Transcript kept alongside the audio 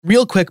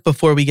Real quick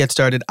before we get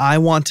started, I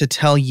want to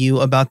tell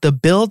you about the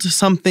Build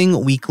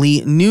Something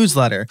Weekly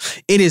newsletter.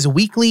 It is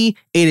weekly,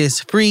 it is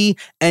free,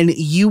 and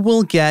you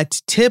will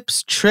get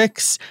tips,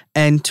 tricks,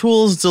 and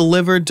tools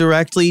delivered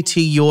directly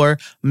to your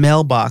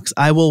mailbox.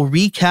 I will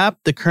recap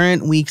the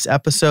current week's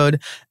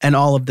episode and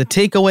all of the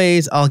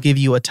takeaways. I'll give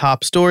you a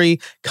top story,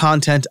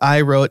 content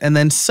I wrote, and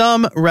then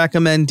some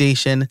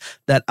recommendation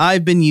that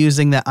I've been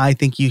using that I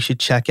think you should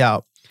check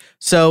out.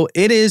 So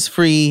it is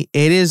free.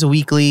 It is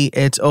weekly.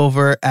 It's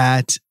over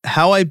at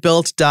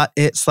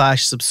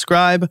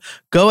howibuilt.it/subscribe.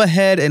 Go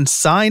ahead and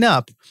sign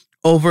up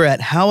over at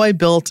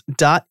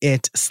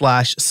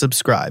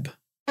howibuilt.it/subscribe.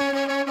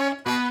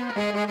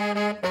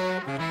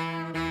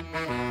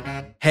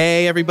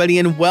 Hey, everybody,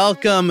 and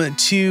welcome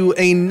to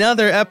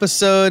another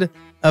episode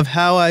of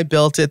How I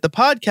Built It, the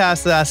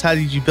podcast that asks, how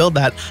did you build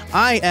that?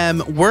 I am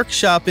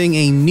workshopping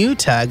a new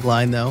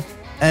tagline, though,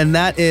 and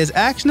that is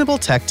actionable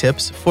tech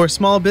tips for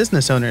small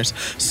business owners.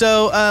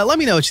 So let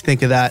me know what you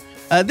think of that.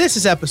 This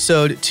is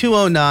episode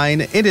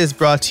 209. It is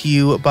brought to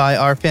you by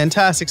our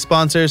fantastic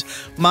sponsors,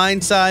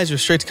 Mindsize,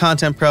 Restrict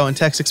Content Pro, and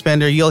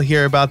TextExpander. You'll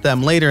hear about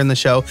them later in the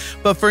show.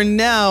 But for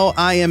now,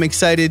 I am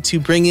excited to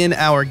bring in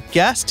our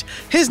guest.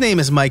 His name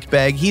is Mike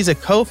Begg. He's a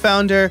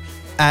co-founder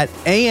at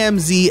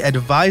AMZ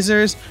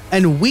Advisors,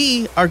 and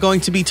we are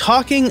going to be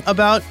talking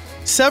about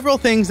several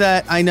things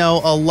that I know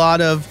a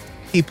lot of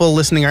people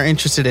listening are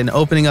interested in: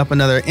 opening up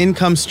another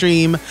income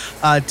stream,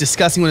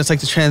 discussing what it's like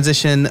to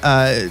transition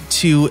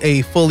to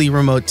a fully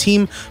remote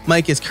team.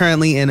 Mike is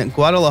currently in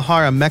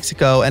Guadalajara,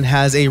 Mexico, and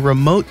has a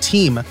remote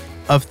team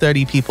of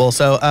 30 people.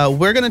 So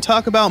we're going to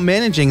talk about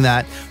managing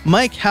that.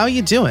 Mike, how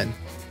you doing?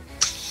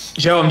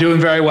 Joe, I'm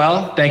doing very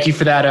well. Thank you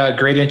for that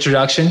great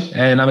introduction.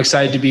 And I'm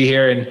excited to be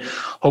here and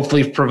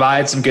hopefully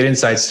provide some good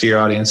insights to your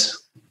audience.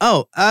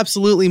 Oh,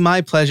 absolutely.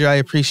 My pleasure. I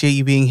appreciate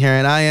you being here,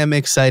 and I am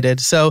excited.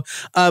 So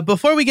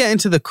before we get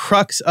into the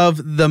crux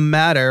of the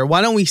matter,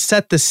 why don't we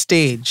set the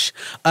stage?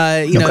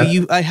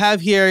 I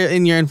have here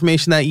in your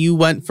information that you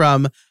went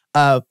from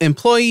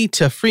employee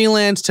to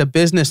freelance to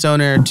business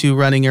owner to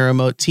running a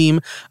remote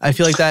team. I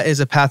feel like that is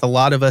a path a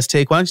lot of us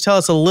take. Why don't you tell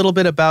us a little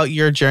bit about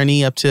your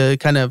journey up to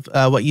kind of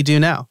what you do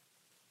now?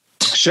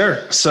 Sure.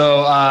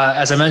 So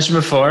as I mentioned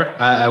before,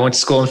 I went to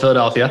school in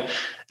Philadelphia.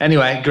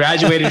 Anyway,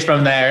 graduated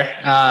from there,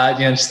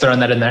 just throwing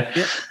that in there.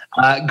 Yep.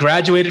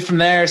 Graduated from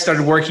there,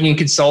 started working in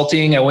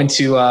consulting. I went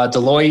to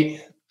Deloitte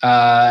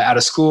out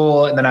of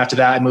school. And then after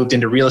that, I moved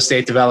into real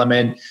estate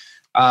development.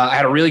 I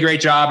had a really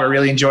great job. I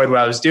really enjoyed what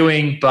I was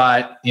doing,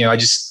 but I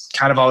just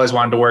kind of always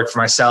wanted to work for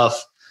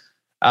myself.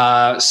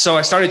 So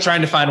I started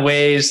trying to find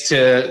ways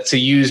to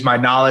use my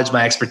knowledge,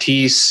 my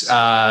expertise,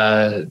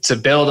 to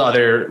build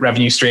other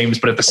revenue streams.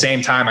 But at the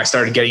same time, I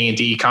started getting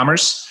into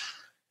e-commerce.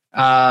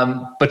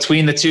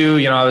 Between the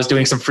two, I was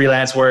doing some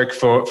freelance work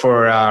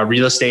for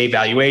real estate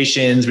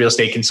valuations, real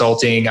estate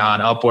consulting on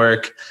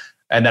Upwork.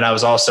 And then I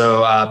was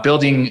also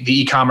building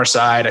the e-commerce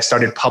side. I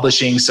started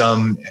publishing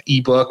some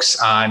ebooks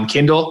on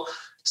Kindle,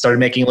 started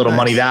making a little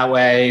money that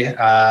way.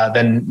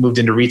 Then moved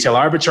into retail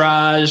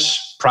arbitrage,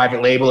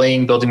 private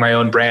labeling, building my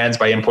own brands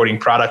by importing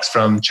products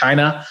from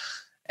China.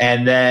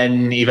 And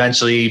then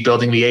eventually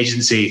building the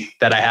agency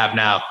that I have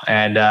now.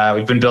 And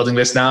we've been building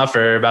this now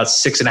for about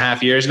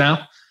 6.5 years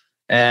now.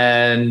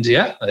 And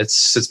yeah,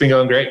 it's been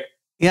going great.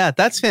 Yeah,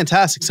 that's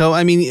fantastic. So,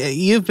 I mean,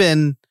 you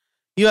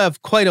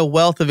have quite a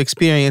wealth of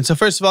experience. So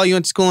first of all, you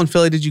went to school in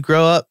Philly. Did you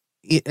grow up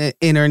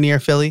in or near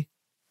Philly?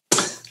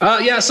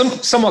 Yeah,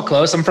 somewhat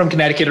close. I'm from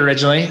Connecticut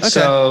originally. Okay.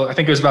 So I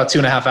think it was about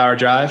 2.5 hour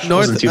drive.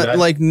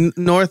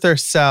 North or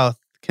South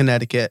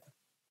Connecticut?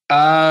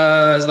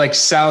 Like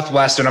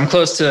Southwestern. I'm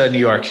close to New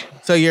York.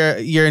 So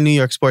you're a New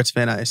York sports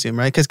fan, I assume,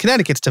 right? Because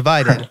Connecticut's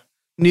divided.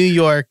 New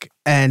York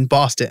and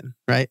Boston,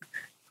 right?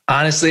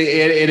 Honestly,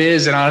 it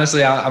is. And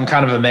honestly, I'm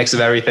kind of a mix of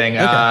everything.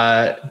 Okay.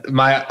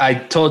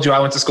 I told you I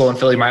went to school in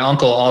Philly. My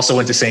uncle also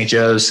went to St.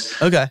 Joe's.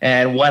 Okay.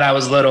 And when I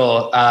was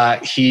little,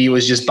 he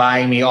was just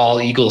buying me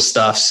all Eagles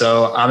stuff.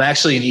 So I'm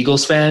actually an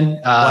Eagles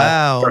fan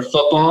for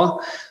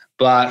football,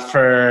 but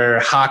for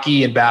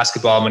hockey and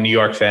basketball, I'm a New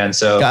York fan.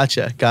 So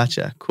Gotcha.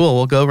 Cool.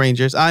 We'll go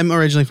Rangers. I'm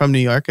originally from New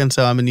York, and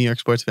so I'm a New York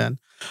sports fan.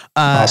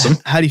 Awesome.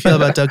 How do you feel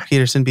about Doug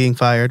Peterson being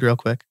fired real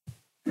quick?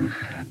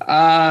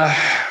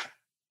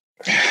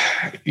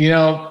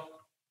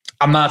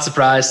 I'm not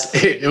surprised.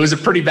 It was a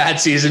pretty bad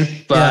season,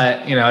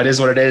 but it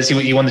is what it is.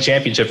 He won the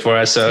championship for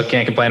us, so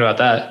can't complain about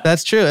that.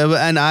 That's true.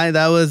 And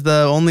that was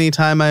the only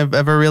time I've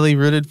ever really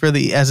rooted for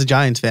as a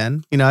Giants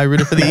fan. I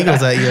rooted for the Eagles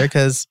that year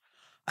because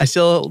I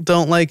still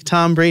don't like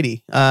Tom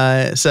Brady.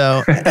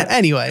 So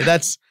anyway,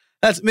 that's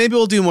maybe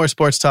we'll do more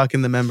sports talk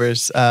in the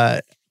members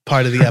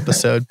part of the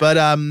episode.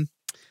 But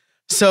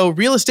so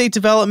real estate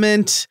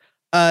development.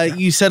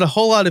 You said a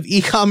whole lot of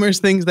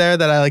e-commerce things there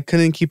that I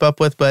couldn't keep up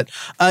with, but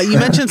you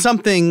mentioned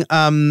something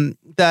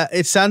that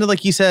it sounded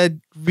like you said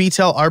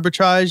retail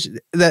arbitrage.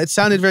 That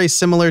sounded very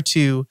similar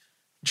to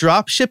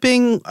drop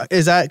shipping.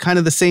 Is that kind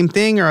of the same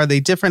thing, or are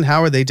they different?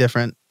 How are they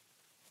different?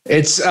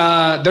 It's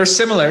they're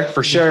similar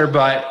for sure,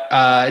 but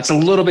it's a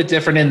little bit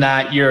different in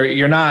that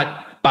you're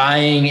not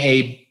buying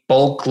a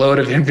bulk load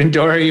of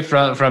inventory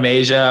from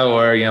Asia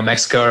or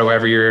Mexico or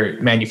wherever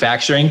you're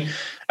manufacturing.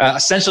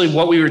 Essentially,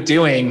 what we were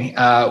doing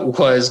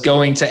was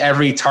going to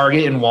every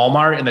Target and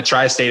Walmart in the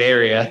tri-state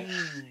area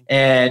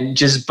and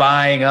just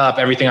buying up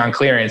everything on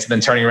clearance and then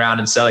turning around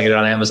and selling it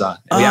on Amazon.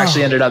 And we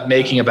actually ended up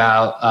making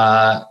about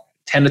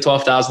 $10,000 to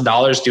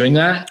 $12,000 doing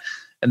that.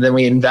 And then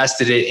we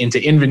invested it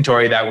into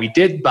inventory that we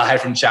did buy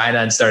from China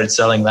and started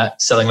selling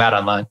that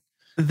online.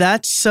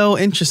 That's so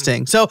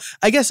interesting. So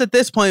I guess at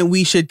this point,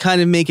 we should kind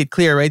of make it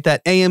clear, right?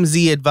 That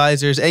AMZ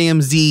Advisors,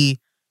 AMZ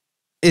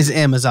is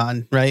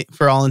Amazon, right?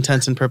 For all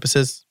intents and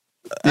purposes.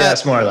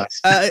 Yes, more or less.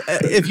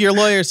 If your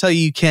lawyers tell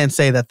you can't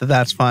say that,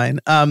 that's fine.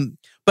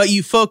 But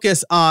you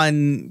focus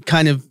on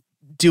kind of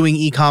doing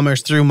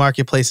e-commerce through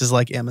marketplaces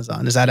like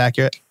Amazon. Is that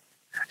accurate?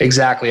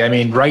 Exactly. I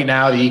mean, right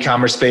now the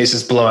e-commerce space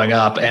is blowing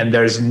up and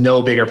there's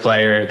no bigger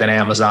player than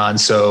Amazon.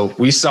 So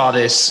we saw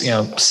this,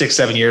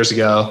 6-7 years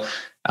ago,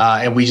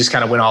 and we just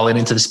kind of went all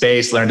into the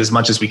space, learned as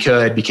much as we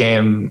could,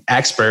 became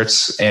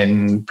experts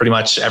in pretty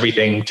much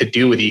everything to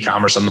do with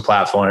e-commerce on the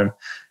platform.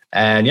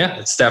 And yeah,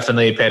 it's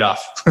definitely paid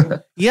off.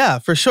 Yeah,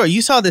 for sure.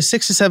 You saw this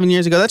 6 to 7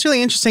 years ago. That's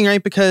really interesting,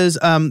 right? Because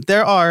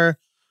there are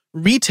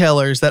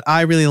retailers that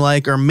I really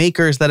like or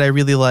makers that I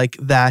really like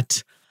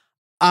that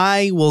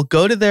I will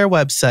go to their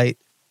website,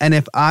 and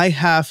if I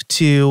have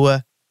to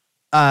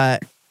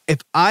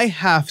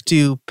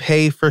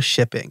pay for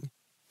shipping,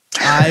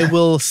 I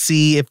will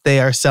see if they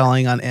are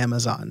selling on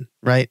Amazon,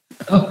 right?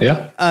 Oh,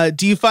 yeah.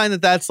 Do you find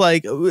that that's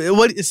like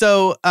what?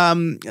 So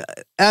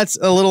that's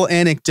a little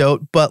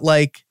anecdote, but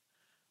like,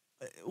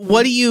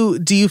 what do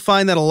you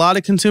find that a lot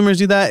of consumers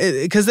do that?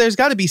 Because there's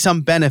got to be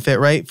some benefit,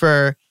 right,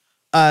 for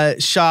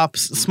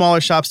smaller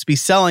shops to be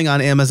selling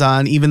on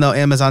Amazon, even though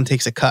Amazon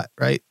takes a cut,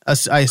 right?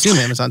 I assume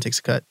Amazon takes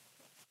a cut.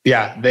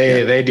 Yeah,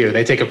 they do.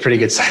 They take a pretty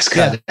good size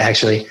cut,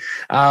 actually.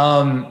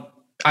 I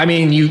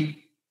mean,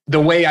 the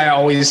way I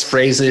always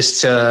phrase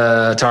this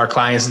to our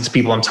clients and to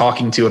people I'm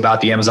talking to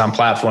about the Amazon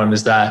platform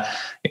is that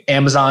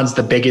Amazon's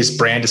the biggest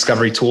brand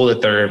discovery tool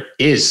that there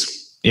is.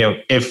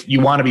 If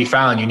you want to be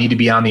found, you need to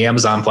be on the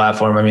Amazon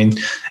platform. I mean,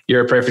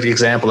 you're a perfect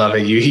example of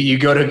it. You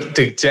go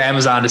to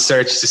Amazon to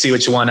search to see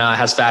what you want,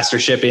 has faster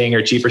shipping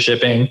or cheaper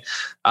shipping.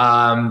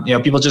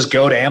 People just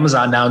go to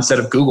Amazon now instead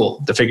of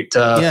Google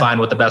to find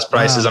what the best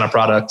price is on a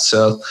product.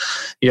 So,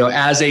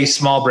 as a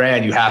small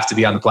brand, you have to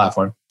be on the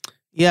platform.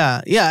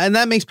 Yeah. Yeah. And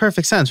that makes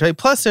perfect sense, right?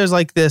 Plus there's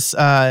like this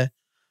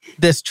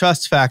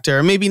trust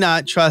factor, maybe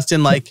not trust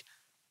in like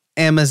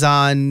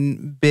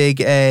Amazon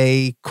big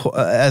A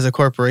as a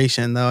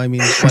corporation, though. I mean,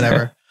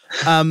 whatever.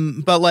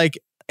 But like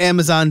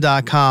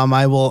Amazon.com,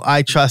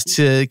 I trust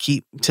to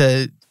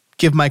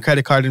give my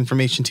credit card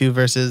information to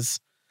versus,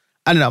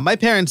 I don't know. My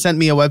parents sent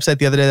me a website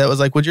the other day that was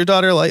like, would your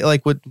daughter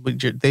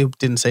they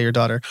didn't say your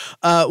daughter.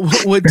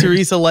 Would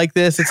Teresa like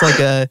this? It's like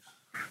a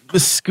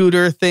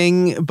scooter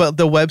thing, but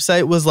the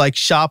website was like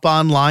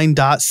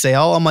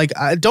shoponline.sale. I'm like,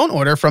 I don't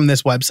order from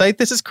this website.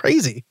 This is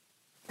crazy.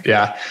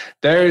 Yeah,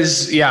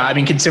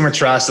 consumer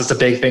trust is a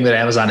big thing that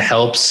Amazon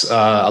helps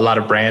a lot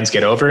of brands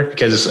get over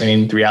because,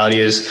 the reality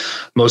is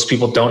most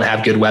people don't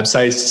have good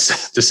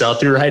websites to sell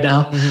through right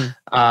now.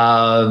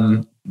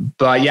 Mm-hmm.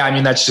 But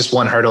yeah, that's just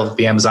one hurdle that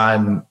the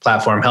Amazon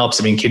platform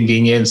helps.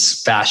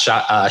 Convenience, fast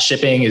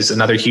shipping is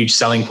another huge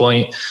selling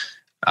point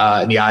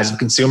in the eyes of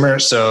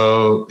consumers.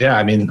 So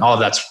yeah, all of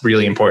that's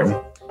really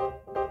important.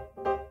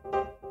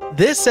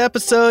 This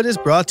episode is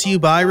brought to you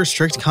by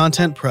Restrict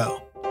Content Pro.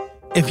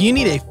 If you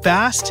need a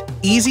fast,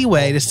 easy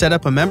way to set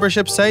up a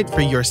membership site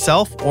for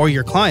yourself or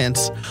your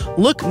clients,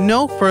 look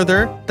no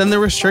further than the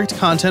Restrict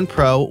Content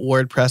Pro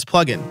WordPress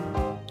plugin.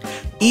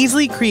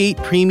 Easily create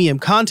premium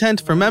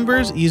content for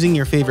members using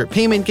your favorite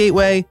payment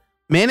gateway,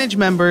 manage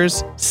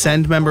members,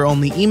 send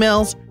member-only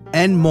emails,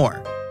 and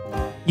more.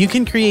 You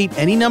can create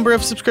any number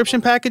of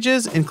subscription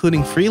packages,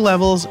 including free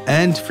levels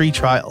and free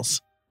trials.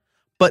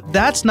 But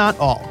that's not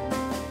all.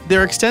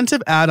 Their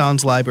extensive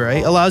add-ons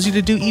library allows you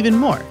to do even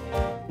more,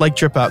 like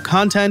drip out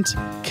content,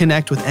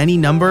 connect with any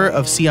number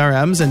of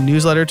CRMs and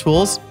newsletter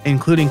tools,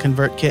 including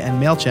ConvertKit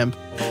and MailChimp,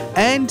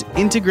 and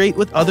integrate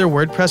with other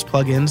WordPress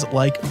plugins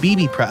like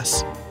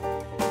bbPress.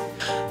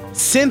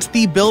 Since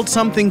the Build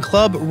Something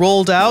Club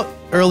rolled out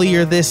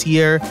earlier this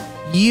year,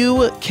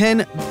 you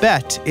can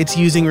bet it's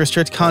using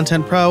Restrict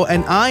Content Pro,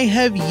 and I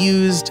have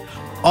used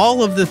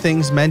all of the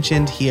things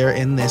mentioned here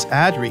in this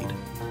ad read.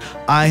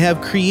 I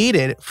have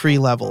created free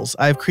levels.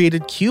 I've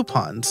created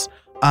coupons.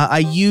 I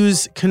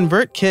use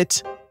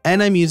ConvertKit,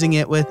 and I'm using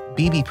it with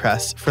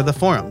bbPress for the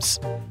forums.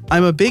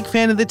 I'm a big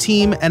fan of the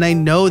team, and I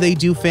know they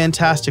do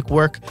fantastic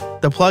work.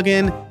 The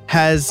plugin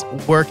has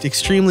worked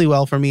extremely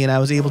well for me, and I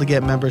was able to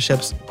get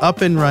memberships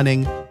up and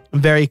running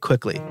very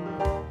quickly.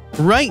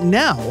 Right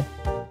now,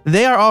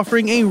 they are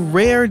offering a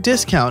rare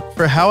discount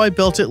for How I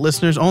Built It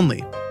listeners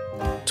only.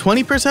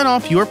 20%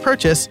 off your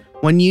purchase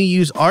when you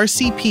use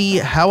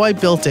RCP How I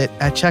Built It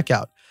at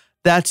checkout.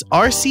 That's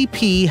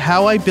RCP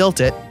How I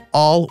Built It,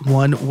 all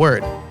one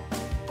word.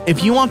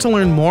 If you want to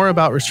learn more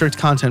about Restrict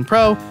Content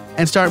Pro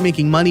and start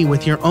making money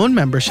with your own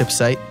membership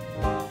site,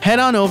 head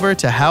on over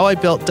to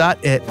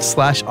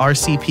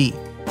howibuilt.it/RCP.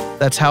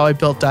 That's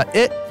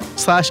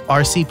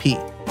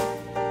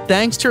howibuilt.it/RCP.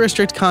 Thanks to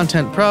Restrict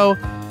Content Pro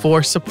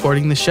for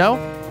supporting the show.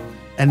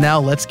 And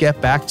now let's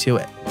get back to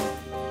it.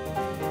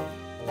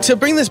 To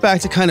bring this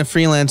back to kind of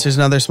freelancers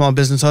and other small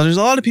business owners,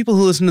 a lot of people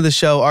who listen to the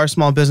show are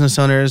small business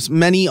owners.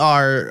 Many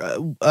are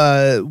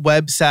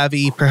web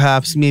savvy,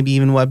 perhaps maybe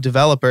even web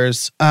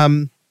developers.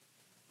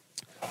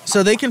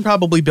 So they can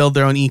probably build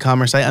their own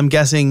e-commerce site. I'm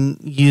guessing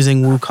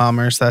using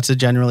WooCommerce. That's a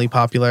generally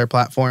popular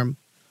platform.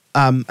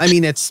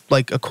 It's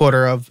like a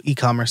quarter of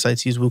e-commerce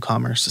sites use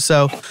WooCommerce.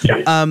 So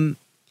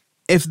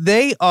if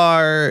they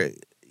are,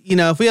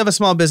 if we have a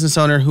small business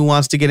owner who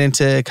wants to get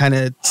into kind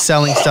of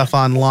selling stuff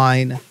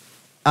online,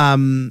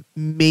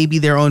 maybe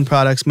their own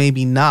products,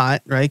 maybe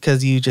not, right?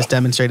 Because you just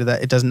demonstrated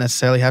that it doesn't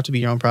necessarily have to be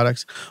your own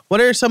products. What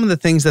are some of the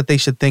things that they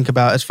should think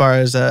about as far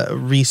as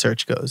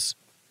research goes?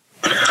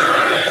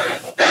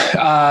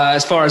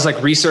 As far as like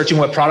researching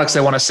what products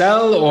they want to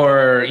sell,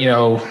 or,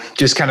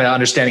 just kind of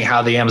understanding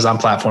how the Amazon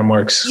platform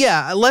works?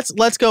 Yeah,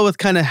 let's go with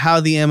kind of how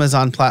the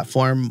Amazon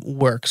platform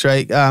works,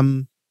 right?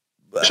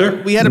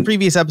 Sure. We had a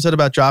previous episode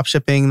about drop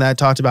shipping that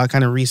talked about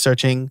kind of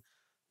researching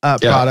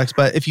products,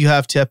 but if you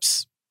have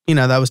tips,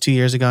 that was 2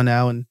 years ago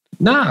now, and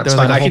there was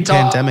like a whole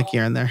pandemic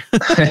here and there.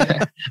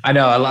 I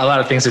know a lot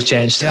of things have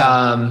changed.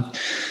 Yeah.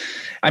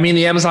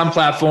 The Amazon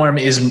platform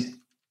is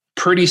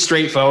pretty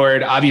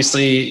straightforward.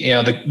 Obviously,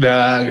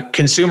 the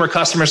consumer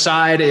customer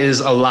side is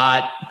a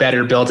lot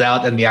better built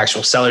out than the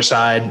actual seller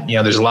side.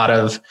 There's a lot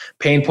of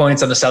pain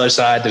points on the seller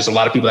side. There's a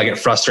lot of people that get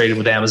frustrated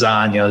with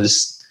Amazon.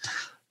 This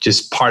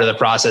just part of the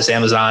process.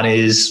 Amazon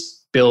is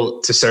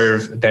built to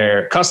serve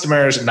their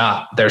customers,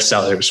 not their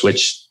sellers,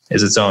 which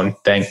is its own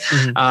thing.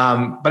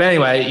 Mm-hmm. But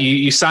anyway,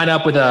 you sign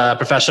up with a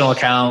professional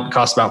account. It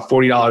costs about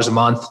 $40 a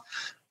month.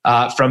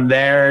 From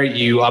there,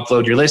 you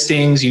upload your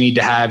listings. You need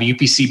to have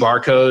UPC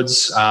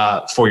barcodes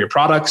for your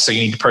products. So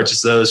you need to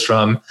purchase those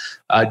from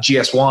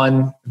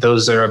GS1.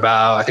 Those are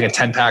about, I think a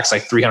 10 pack's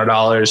like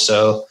 $300.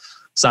 So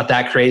it's not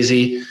that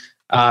crazy.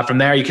 From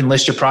there, you can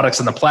list your products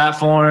on the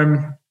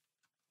platform.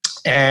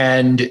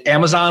 And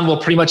Amazon will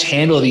pretty much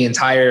handle the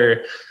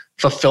entire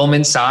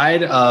fulfillment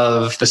side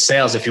of the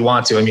sales if you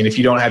want to. If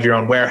you don't have your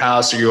own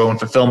warehouse or your own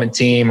fulfillment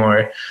team,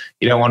 or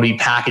you don't want to be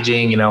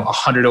packaging,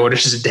 100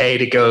 orders a day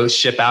to go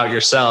ship out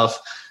yourself,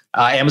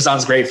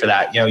 Amazon's great for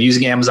that.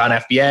 Using Amazon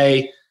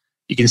FBA,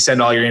 you can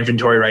send all your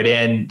inventory right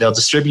in. They'll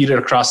distribute it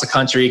across the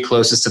country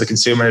closest to the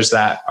consumers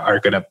that are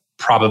going to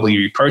probably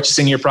be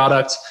purchasing your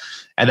product.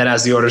 And then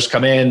as the orders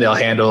come in, they'll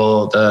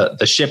handle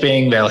the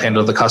shipping, they'll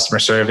handle the customer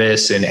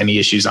service and any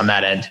issues on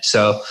that end.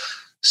 So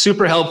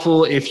super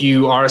helpful if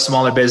you are a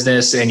smaller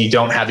business and you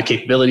don't have the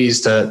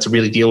capabilities to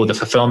really deal with the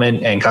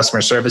fulfillment and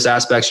customer service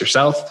aspects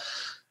yourself.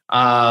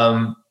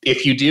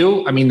 If you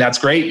do, that's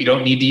great. You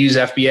don't need to use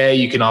FBA.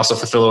 You can also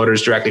fulfill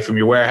orders directly from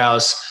your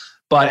warehouse,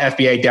 but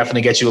FBA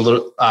definitely gets you a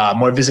little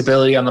more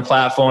visibility on the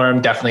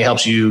platform, definitely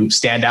helps you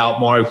stand out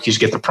more because you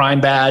get the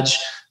Prime badge,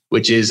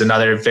 which is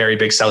another very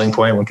big selling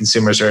point when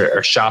consumers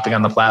are shopping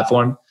on the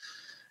platform.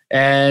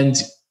 And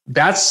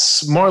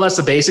that's more or less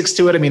the basics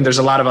to it. There's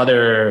a lot of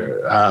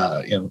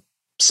other,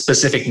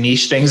 specific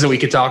niche things that we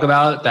could talk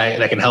about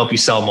that can help you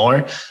sell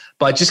more.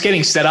 But just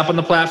getting set up on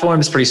the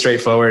platform is pretty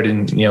straightforward.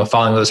 And,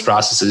 following those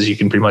processes, you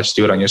can pretty much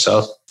do it on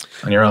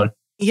your own.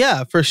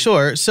 Yeah, for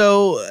sure.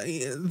 So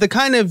the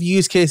kind of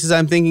use cases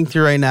I'm thinking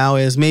through right now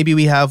is maybe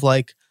we have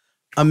like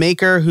a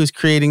maker who's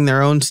creating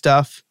their own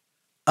stuff,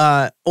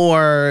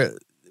 or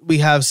we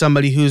have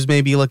somebody who's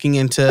maybe looking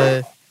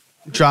into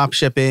drop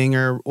shipping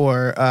or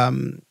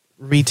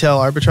retail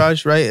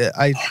arbitrage, right?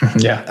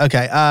 Yeah.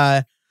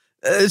 Okay.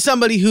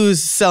 Somebody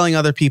who's selling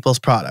other people's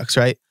products,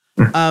 right?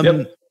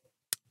 Yep.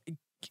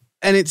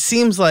 And it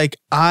seems like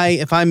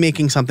if I'm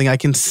making something, I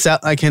can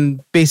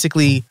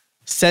basically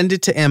send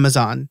it to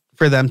Amazon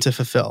for them to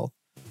fulfill.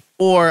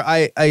 Or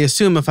I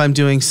assume if I'm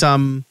doing if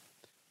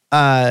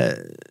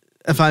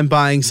I'm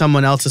buying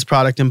someone else's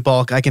product in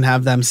bulk, I can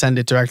have them send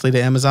it directly to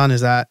Amazon.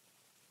 Is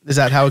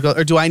that how it goes?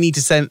 Or do I need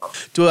to have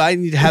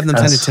them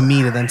send it to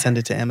me to then send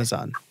it to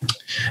Amazon?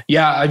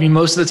 Yeah.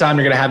 Most of the time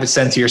you're going to have it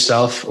sent to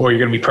yourself, or you're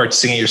going to be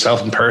purchasing it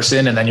yourself in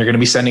person, and then you're going to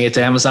be sending it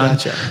to Amazon.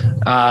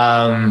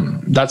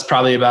 Gotcha. That's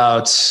probably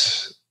about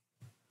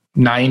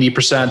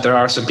 90%. There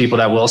are some people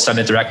that will send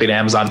it directly to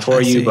Amazon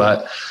for you,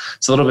 but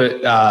it's a little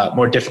bit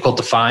more difficult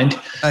to find.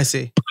 I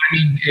see.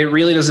 It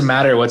really doesn't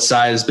matter what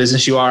size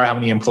business you are, how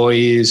many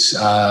employees.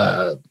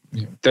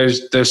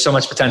 There's so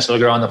much potential to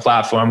grow on the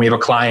platform. We have a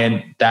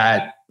client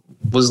that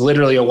was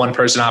literally a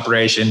one-person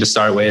operation to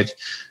start with.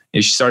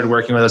 She started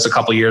working with us a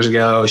couple of years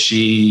ago.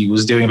 She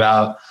was doing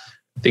about,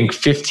 I think,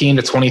 $15,000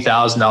 to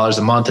 $20,000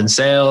 a month in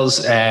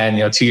sales,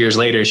 and 2 years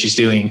later, she's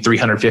doing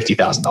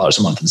 $350,000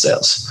 a month in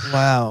sales.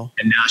 Wow!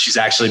 And now she's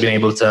actually been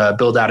able to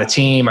build out a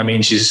team.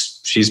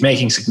 She's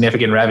making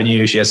significant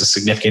revenue. She has a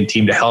significant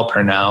team to help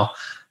her now,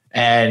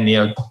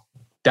 and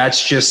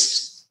that's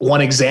just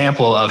one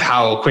example of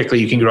how quickly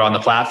you can grow on the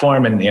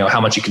platform, and how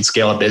much you can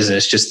scale a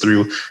business just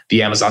through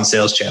the Amazon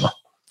sales channel.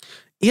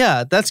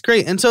 Yeah, that's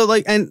great. And so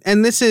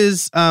and this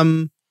is,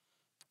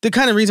 the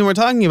kind of reason we're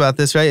talking about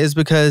this, right, is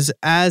because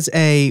as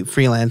a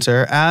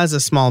freelancer, as a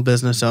small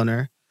business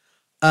owner,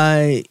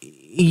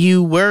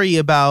 you worry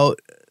about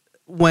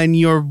when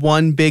your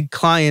one big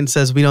client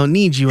says we don't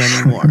need you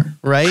anymore,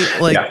 right?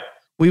 Like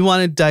we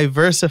want to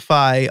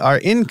diversify our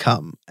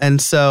income. And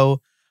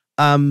so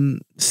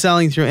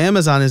selling through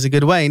Amazon is a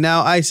good way.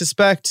 Now, I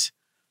suspect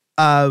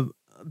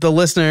the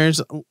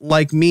listeners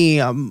like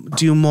me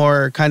do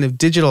more kind of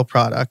digital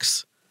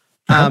products.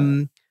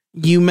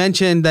 You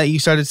mentioned that you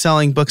started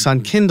selling books on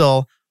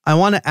Kindle. I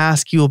want to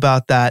ask you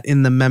about that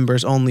in the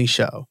members only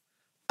show.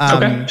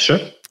 Okay, sure.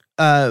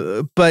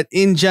 But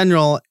in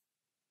general,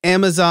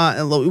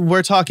 Amazon,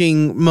 we're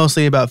talking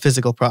mostly about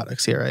physical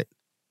products here, right?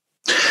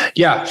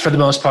 Yeah, for the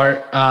most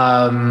part.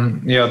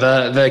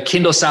 The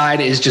Kindle side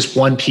is just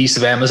one piece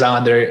of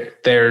Amazon.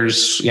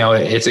 There's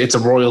it's a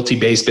royalty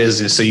based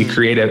business. So you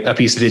create a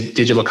piece of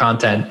digital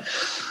content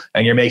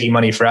and you're making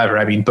money forever.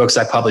 I mean, books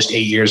I published 8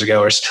 years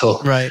ago are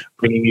still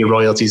bringing me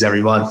royalties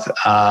every month.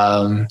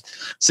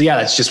 So yeah,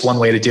 that's just one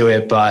way to do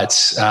it. But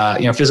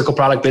physical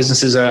product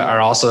businesses are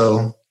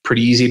also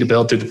pretty easy to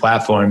build through the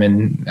platform,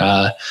 and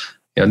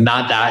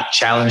not that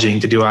challenging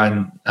to do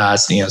on.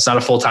 It's not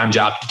a full-time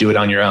job to do it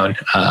on your own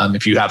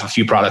if you have a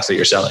few products that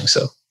you're selling.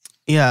 So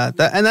yeah,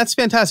 that's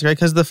fantastic, right?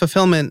 Because the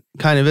fulfillment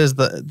kind of is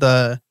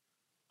the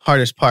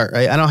hardest part,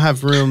 right? I don't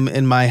have room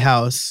in my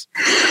house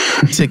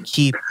to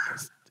keep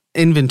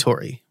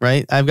inventory,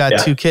 right? I've got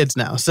 2 kids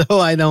now, so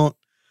I don't,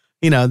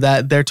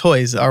 that their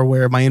toys are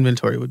where my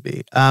inventory would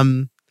be.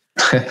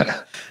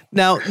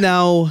 Now,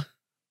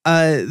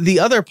 the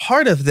other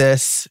part of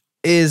this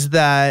is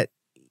that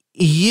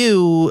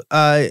your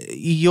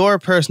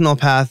personal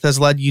path has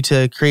led you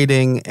to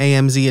creating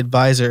AMZ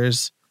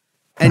Advisors,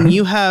 and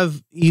you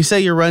say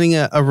you're running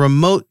a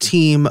remote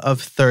team of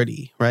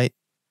 30, right?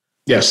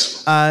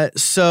 Yes.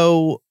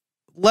 So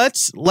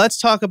let's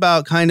talk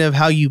about kind of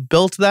how you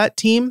built that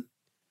team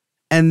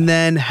and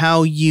then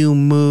how you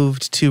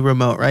moved to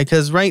remote, right?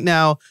 Because right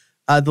now,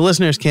 the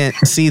listeners can't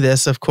see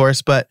this, of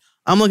course, but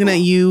I'm looking at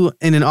you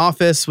in an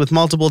office with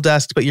multiple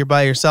desks, but you're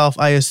by yourself,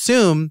 I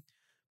assume,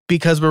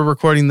 because we're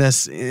recording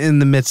this in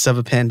the midst of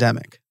a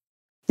pandemic.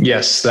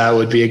 Yes, that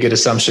would be a good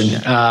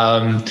assumption.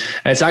 And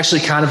it's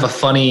actually kind of a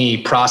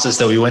funny process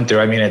that we went through.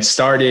 I mean, it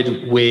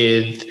started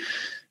with,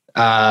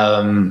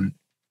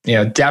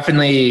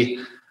 definitely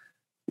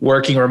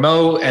working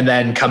remote and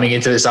then coming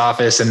into this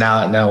office, and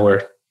now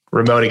we're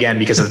remote again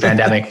because of the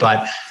pandemic.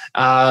 But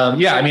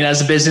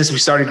as a business, we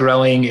started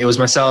growing. It was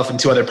myself and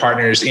 2 other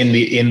partners in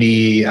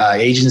the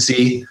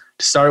agency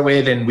to start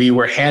with, and we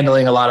were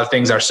handling a lot of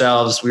things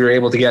ourselves. We were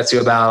able to get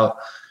to about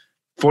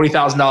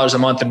 $40,000 a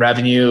month in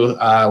revenue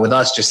with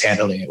us just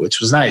handling it, which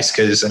was nice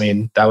because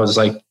that was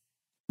like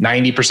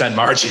 90%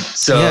 margin.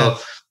 So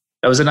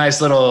that was a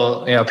nice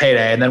little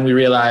payday. And then we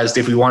realized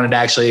if we wanted to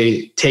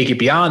actually take it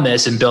beyond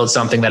this and build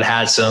something that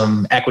had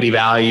some equity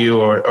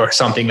value or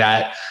something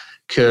that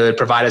could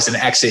provide us an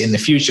exit in the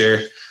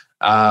future,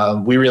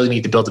 we really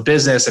need to build a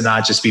business and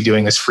not just be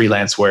doing this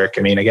freelance work.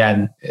 I mean,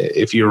 again,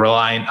 if you're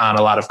relying on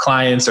a lot of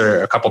clients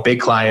or a couple big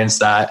clients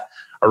that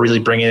are really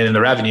bringing in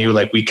the revenue,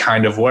 like we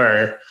kind of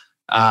were,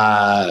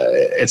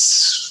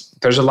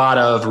 there's a lot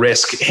of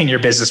risk in your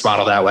business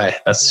model that way.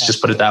 Let's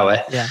just put it that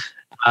way. Yeah.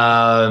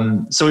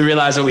 So we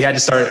realized that we had to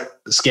start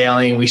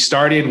scaling. We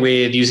started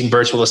with using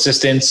virtual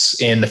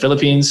assistants in the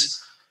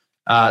Philippines.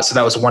 So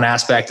that was one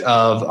aspect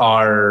of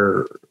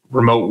our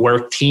remote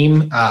work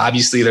team.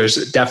 Obviously,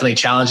 there's definitely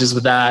challenges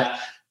with that.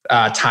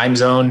 Time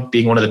zone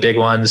being one of the big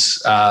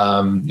ones.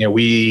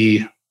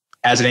 We,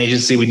 as an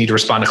agency, we need to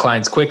respond to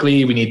clients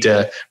quickly. We need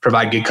to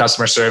provide good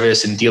customer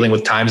service, and dealing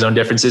with time zone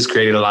differences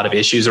created a lot of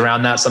issues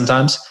around that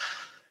sometimes.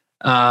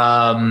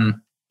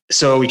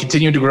 So we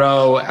continued to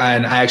grow,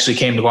 and I actually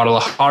came to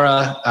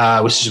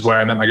Guadalajara, which is where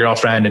I met my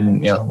girlfriend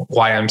and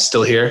why I'm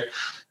still here.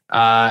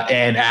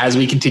 And as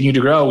we continued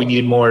to grow, we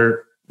needed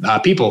more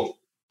people.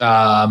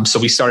 So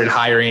we started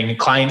hiring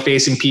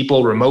client-facing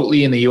people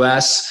remotely in the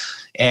US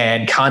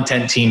and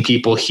content team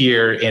people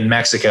here in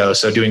Mexico.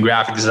 So doing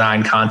graphic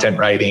design, content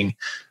writing,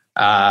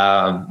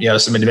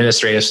 some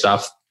administrative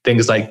stuff,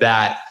 things like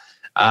that.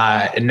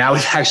 And now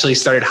we've actually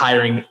started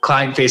hiring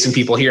client-facing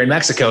people here in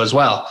Mexico as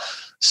well.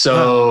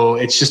 So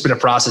it's just been a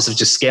process of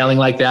just scaling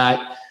like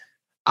that.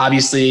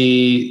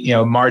 Obviously,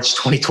 March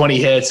 2020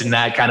 hits and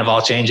that kind of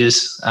all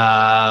changes.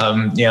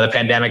 The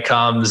pandemic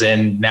comes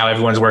and now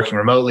everyone's working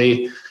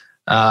remotely.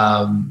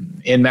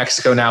 In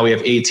Mexico now we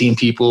have 18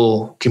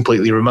 people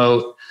completely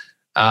remote.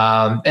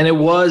 And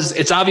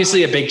it's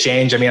obviously a big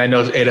change. I mean, I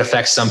know it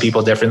affects some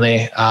people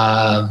differently.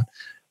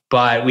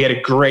 But we had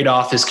a great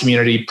office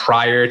community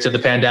prior to the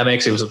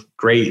pandemic. So it was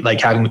great,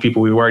 like having the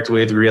people we worked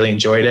with, we really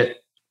enjoyed it.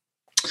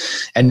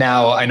 And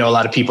now I know a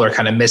lot of people are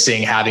kind of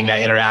missing having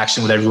that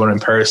interaction with everyone in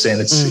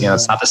person. It's,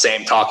 it's not the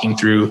same talking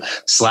through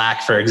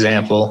Slack, for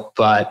example,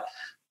 but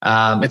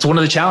it's one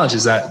of the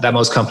challenges that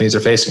most companies are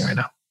facing right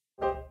now.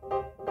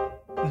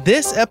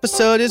 This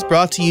episode is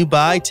brought to you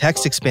by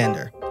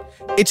TextExpander.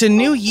 It's a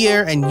new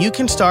year and you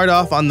can start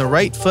off on the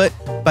right foot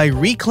by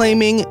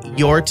reclaiming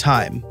your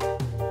time.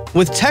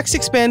 With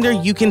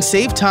TextExpander, you can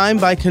save time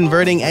by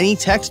converting any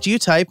text you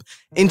type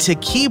into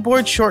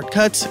keyboard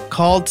shortcuts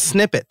called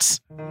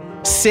snippets.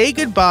 Say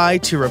goodbye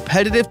to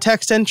repetitive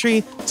text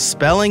entry,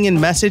 spelling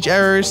and message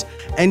errors,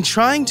 and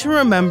trying to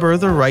remember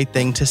the right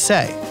thing to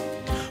say.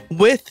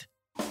 With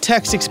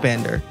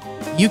TextExpander,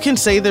 you can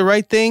say the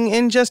right thing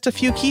in just a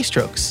few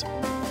keystrokes.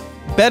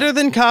 Better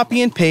than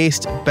copy and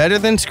paste, better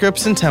than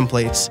scripts and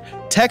templates,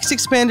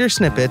 TextExpander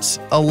snippets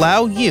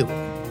allow you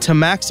to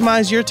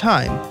maximize your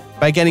time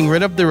by getting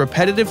rid of the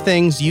repetitive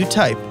things you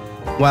type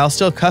while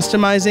still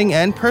customizing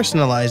and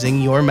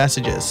personalizing your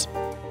messages.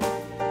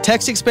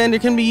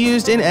 TextExpander can be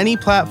used in any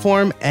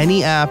platform,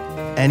 any app,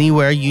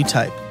 anywhere you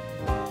type.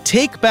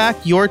 Take back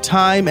your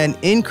time and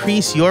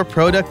increase your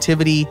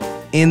productivity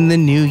in the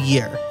new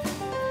year.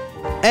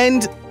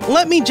 And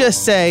let me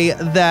just say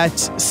that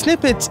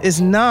Snippets is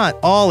not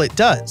all it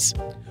does.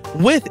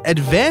 With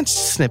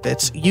advanced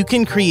snippets, you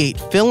can create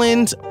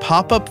fill-ins,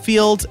 pop-up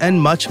fields,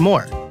 and much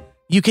more.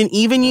 You can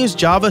even use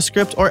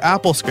JavaScript or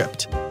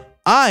AppleScript.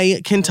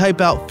 I can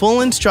type out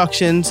full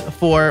instructions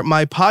for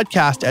my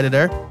podcast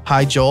editor,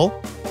 Hi Joel,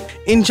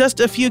 in just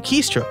a few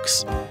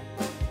keystrokes.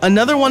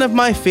 Another one of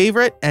my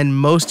favorite and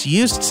most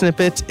used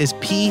snippets is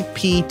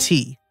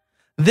PPT.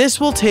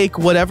 This will take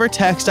whatever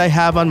text I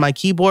have on my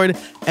keyboard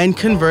and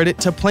convert it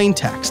to plain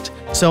text,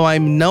 so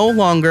I'm no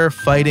longer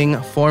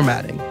fighting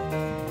formatting.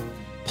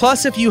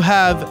 Plus, if you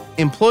have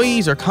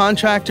employees or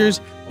contractors,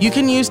 you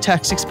can use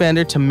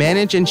TextExpander to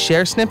manage and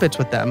share snippets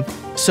with them,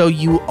 so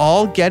you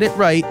all get it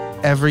right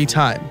every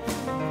time.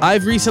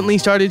 I've recently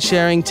started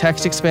sharing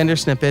TextExpander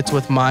snippets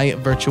with my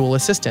virtual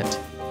assistant.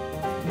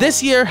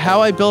 This year,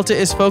 How I Built It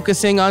is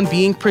focusing on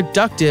being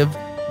productive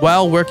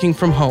while working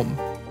from home.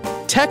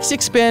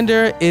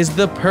 TextExpander is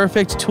the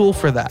perfect tool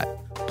for that.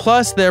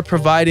 Plus, they're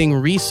providing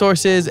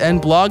resources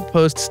and blog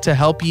posts to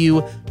help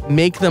you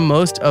make the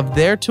most of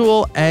their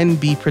tool and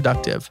be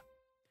productive.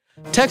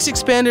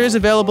 TextExpander is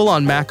available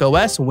on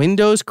macOS,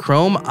 Windows,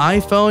 Chrome,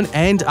 iPhone,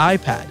 and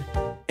iPad.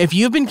 If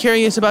you've been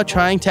curious about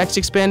trying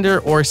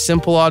TextExpander or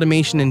simple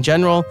automation in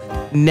general,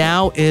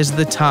 now is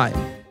the time.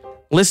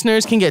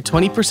 Listeners can get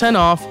 20%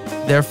 off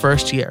their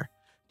first year.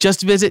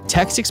 Just visit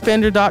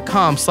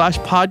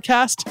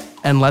textexpander.com/podcast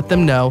and let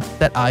them know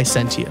that I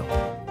sent you.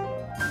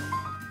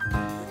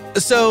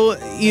 So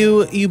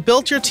you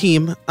built your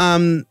team,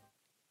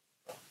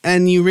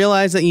 and you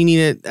realized that you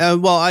needed,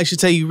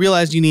 you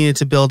realized you needed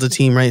to build a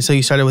team, right? So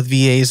you started with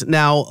VAs.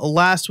 Now,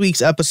 last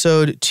week's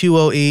episode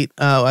 208,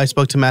 I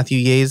spoke to Matthew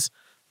Yays,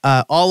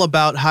 all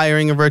about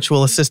hiring a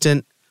virtual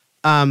assistant.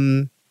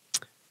 And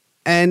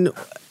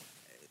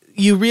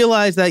you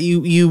realized that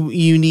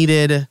you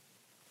needed,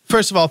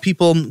 first of all,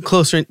 people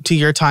closer to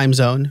your time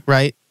zone,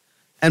 right?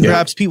 And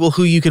perhaps people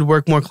who you could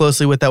work more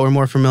closely with that were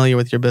more familiar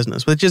with your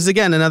business, which is,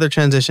 again, another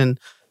transition.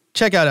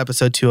 Check out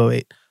episode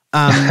 208.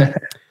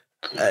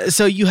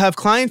 So you have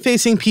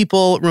client-facing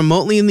people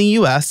remotely in the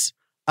U.S.,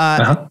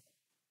 and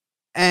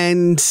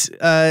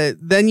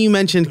then you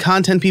mentioned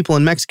content people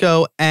in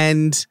Mexico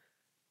and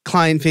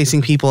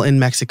client-facing people in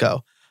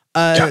Mexico.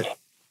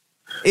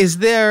 Is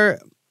there?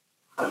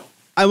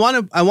 I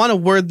want to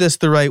word this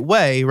the right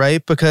way,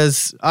 right?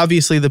 Because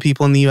obviously the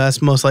people in the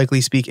U.S. most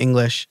likely speak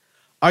English.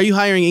 Are you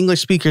hiring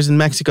English speakers in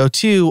Mexico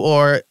too,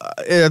 or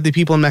are the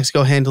people in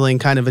Mexico handling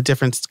kind of a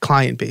different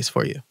client base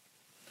for you?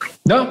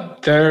 No,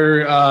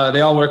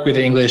 they all work with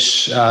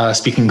English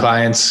speaking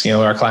clients. You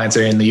know, our clients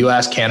are in the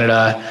US,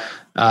 Canada,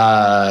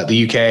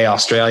 the UK,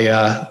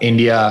 Australia,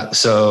 India.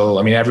 So,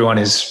 I mean, everyone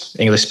is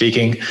English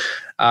speaking.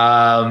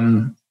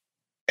 And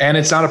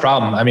it's not a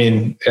problem. I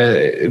mean,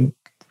 the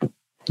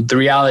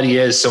reality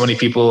is so many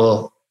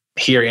people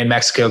here in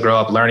Mexico grow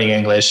up learning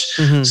English.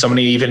 Mm-hmm. So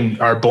many even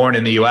are born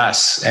in the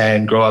US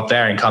and grow up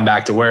there and come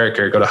back to work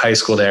or go to high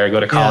school there, or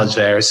go to college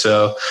there.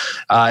 So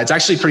it's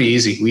actually pretty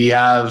easy. We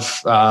have,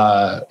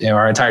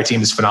 our entire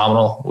team is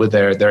phenomenal with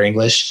their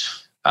English.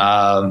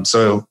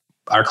 So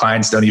our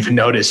clients don't even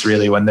notice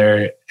really when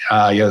they're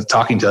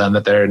talking to them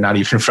that they're not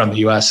even from the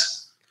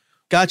US.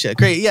 Gotcha.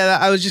 Great. Yeah,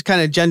 I was just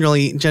kind of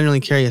generally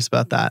curious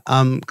about that.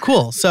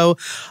 Cool. So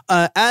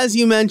as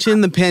you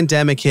mentioned, the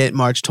pandemic hit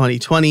March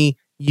 2020.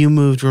 You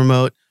moved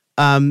remote.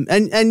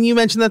 And you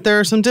mentioned that there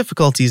are some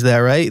difficulties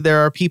there, right? There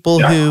are people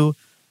who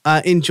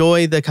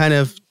enjoy the kind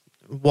of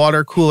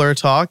water cooler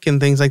talk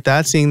and things like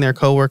that, seeing their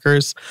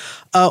coworkers.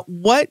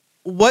 What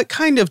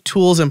kind of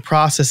tools and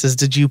processes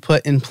did you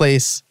put in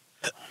place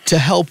to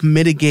help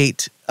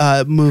mitigate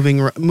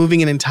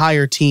moving an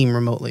entire team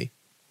remotely?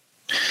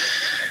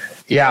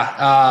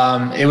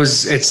 Yeah,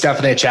 it's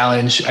definitely a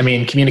challenge. I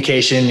mean,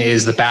 communication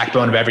is the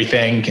backbone of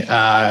everything.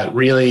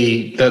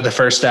 Really, the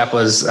first step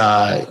was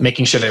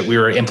making sure that we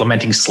were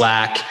implementing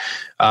Slack.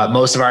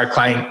 Most of our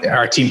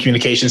team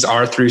communications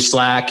are through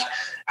Slack.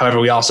 However,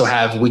 we also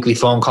have weekly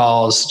phone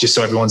calls just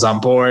so everyone's on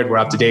board. We're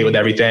up to date with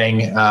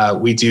everything.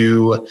 We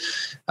do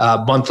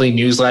monthly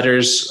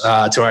newsletters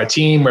to our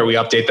team where we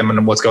update them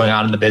on what's going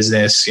on in the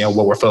business,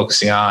 what we're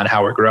focusing on,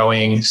 how we're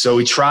growing. So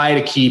we try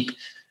to keep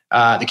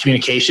the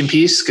communication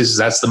piece, because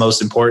that's the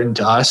most important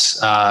to us,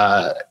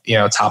 top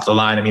of the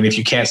line. I mean, if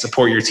you can't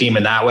support your team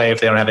in that way, if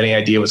they don't have any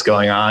idea what's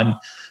going on,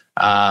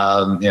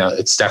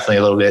 it's definitely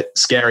a little bit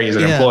scary as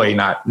an employee,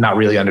 not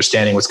really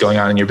understanding what's going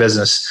on in your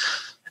business.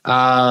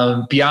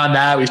 Beyond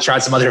that, we've tried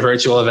some other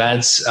virtual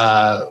events.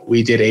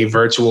 We did a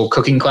virtual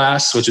cooking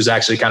class, which was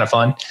actually kind of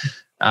fun.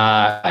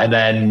 And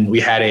then we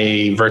had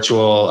a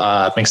virtual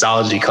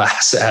mixology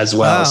class as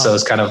well. Wow. So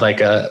it's kind of like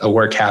a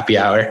work happy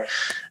hour.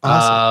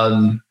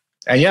 Awesome.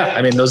 And yeah,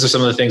 I mean, those are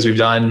some of the things we've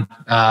done.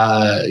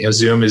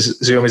 Zoom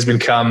has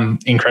become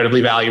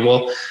incredibly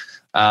valuable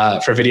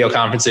for video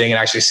conferencing and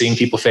actually seeing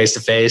people face to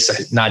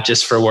face, not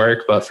just for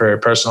work, but for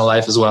personal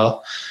life as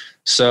well.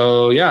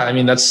 So yeah, I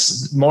mean,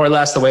 that's more or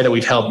less the way that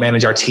we've helped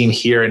manage our team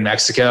here in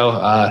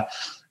Mexico.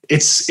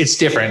 It's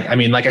different. I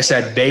mean, like I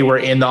said, they were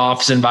in the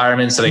office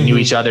environment, so they knew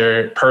each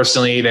other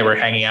personally. They were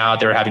hanging out,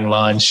 they were having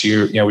lunch.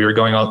 We were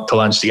going out to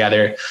lunch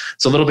together.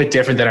 It's a little bit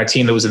different than our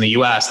team that was in the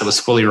US that was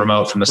fully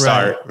remote from the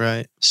start.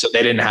 Right. So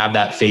they didn't have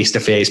that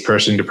face-to-face,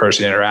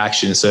 person-to-person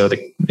interaction. So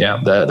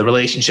the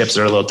relationships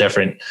are a little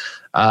different.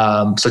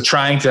 So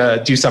trying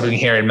to do something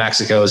here in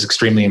Mexico is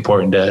extremely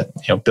important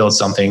to build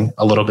something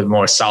a little bit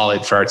more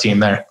solid for our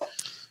team there.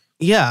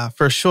 Yeah,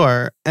 for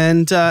sure.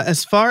 And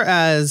as far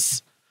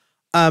as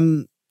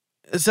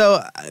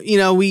so,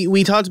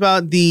 we talked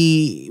a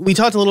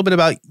little bit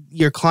about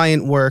your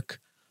client work.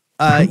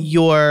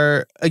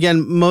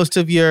 Most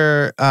of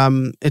your,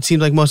 it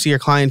seems like most of your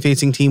client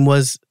facing team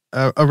was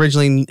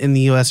originally in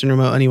the US and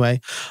remote anyway.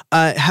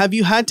 Have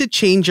you had to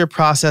change your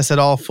process at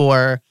all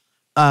for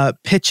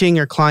pitching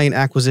or client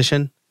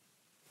acquisition?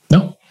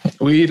 No,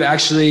 we've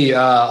actually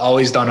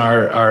always done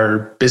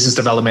our business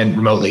development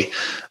remotely.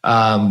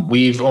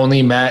 We've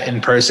only met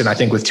in person, I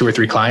think, with 2 or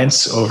 3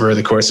 clients over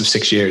the course of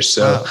 6 years.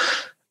 So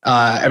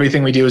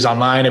everything we do is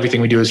online. Everything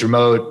we do is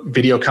remote.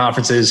 Video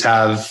conferences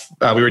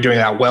we were doing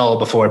that well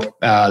before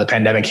the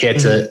pandemic hit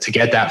to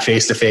get that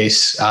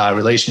face-to-face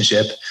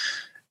relationship.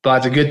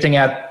 But the good thing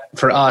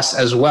for us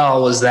as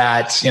well was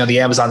that, the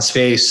Amazon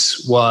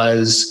space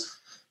was,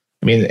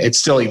 it's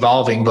still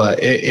evolving,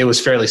 but it was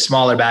fairly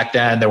smaller back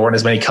then. There weren't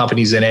as many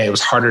companies in it. It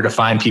was harder to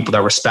find people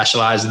that were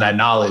specialized in that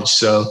knowledge.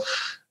 So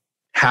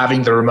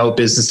having the remote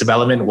business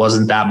development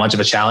wasn't that much of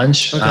a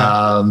challenge.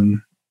 Okay.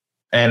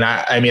 And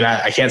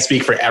I can't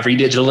speak for every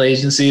digital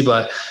agency,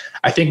 but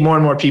I think more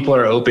and more people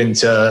are open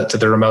to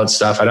the remote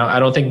stuff. I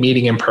don't think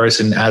meeting in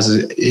person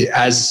is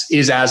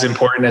as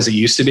important as it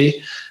used to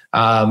be,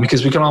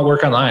 because we can all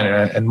work online,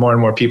 and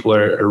more people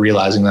are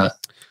realizing that.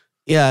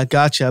 Yeah,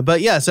 gotcha.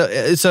 But yeah,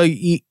 so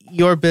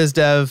your biz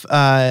dev,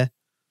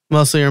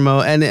 mostly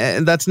remote,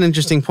 and that's an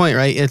interesting point,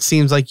 right? It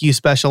seems like you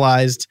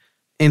specialized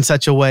in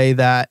such a way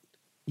that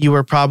you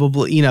were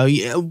probably,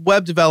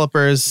 web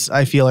developers,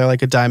 I feel, are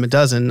like a dime a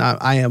dozen.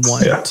 I am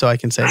one, so I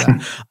can say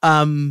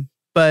that.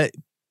 But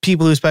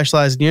people who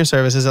specialize in your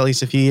services, at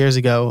least a few years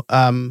ago,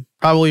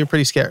 probably are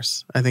pretty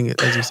scarce, I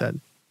think, as you said.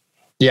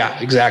 Yeah,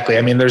 exactly.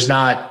 I mean, there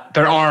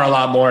are a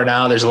lot more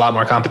now. There's a lot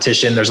more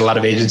competition. There's a lot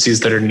of agencies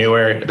that are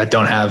newer that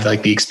don't have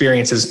like the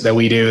experiences that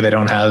we do. They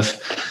don't have,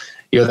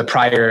 the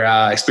prior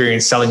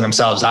experience selling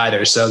themselves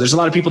either. So there's a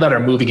lot of people that are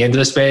moving into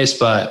the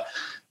space,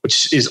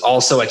 which is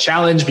also a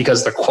challenge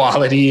because the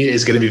quality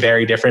is going to be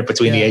very different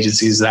between the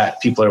agencies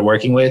that people are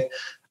working with.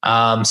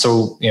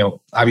 So,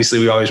 obviously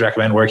we always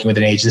recommend working with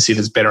an agency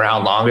that's been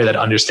around longer, that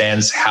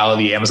understands how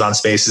the Amazon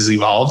space has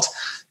evolved,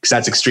 because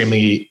that's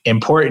extremely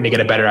important to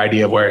get a better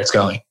idea of where it's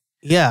going.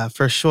 Yeah,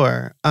 for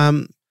sure.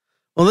 Well,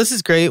 this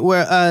is great.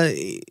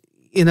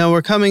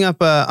 We're coming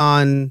up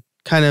on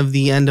kind of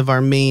the end of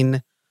our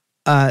main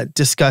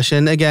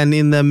discussion. Again,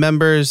 in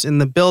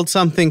the Build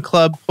Something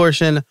Club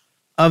portion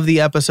of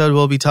the episode,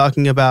 we'll be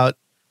talking about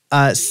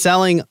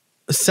selling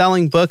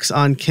books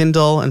on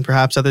Kindle and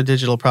perhaps other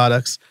digital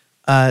products.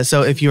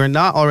 So if you are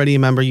not already a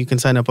member, you can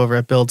sign up over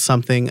at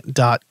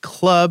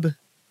buildsomething.club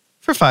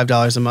for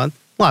 $5 a month.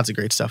 Lots of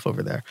great stuff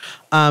over there.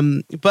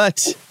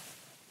 But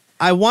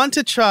I want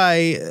to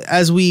try,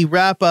 as we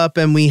wrap up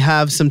and we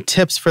have some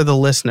tips for the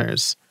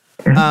listeners.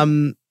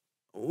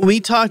 We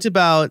talked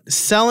about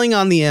selling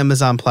on the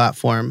Amazon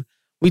platform.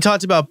 We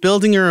talked about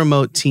building a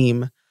remote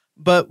team.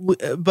 But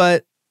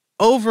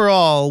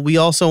overall, we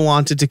also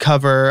wanted to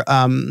cover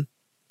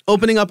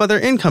opening up other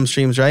income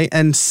streams, right?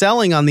 And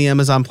selling on the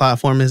Amazon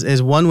platform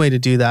is one way to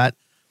do that.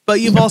 But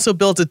you've also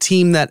built a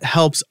team that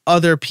helps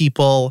other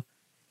people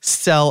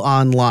sell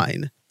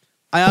online.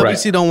 I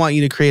obviously don't want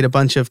you to create a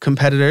bunch of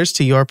competitors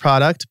to your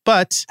product,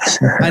 but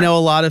I know a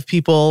lot of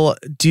people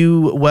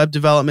do web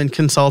development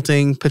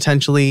consulting,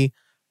 potentially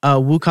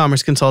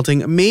WooCommerce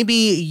consulting. Maybe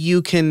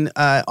you can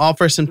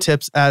offer some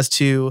tips as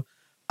to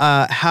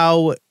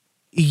how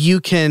you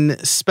can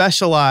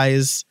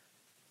specialize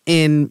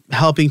in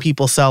helping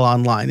people sell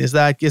online. Is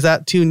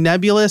that too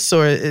nebulous,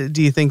 or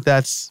do you think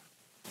that's...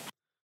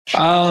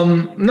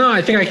 No,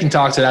 I think I can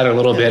talk to that a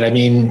little bit. I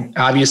mean,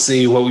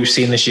 obviously what we've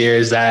seen this year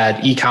is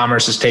that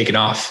e-commerce has taken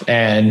off,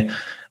 and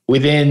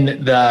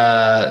within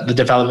the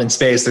development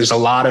space, there's a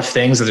lot of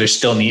things that are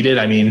still needed.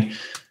 I mean,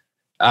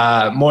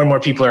 more and more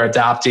people are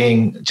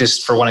adopting,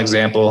 just for one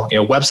example,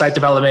 website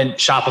development,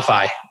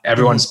 Shopify.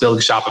 Everyone's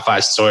building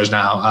Shopify stores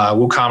now.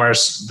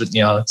 WooCommerce,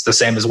 it's the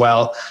same as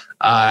well.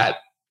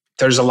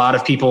 There's a lot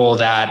of people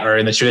that are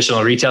in the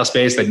traditional retail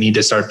space that need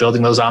to start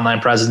building those online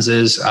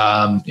presences.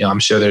 I'm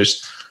sure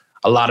there's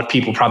a lot of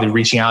people probably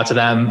reaching out to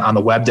them on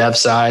the web dev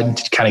side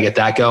to kind of get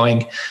that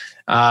going.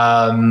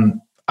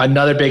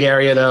 Another big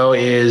area though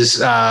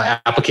is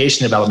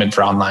application development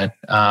for online.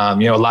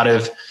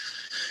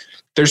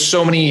 There's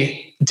so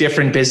many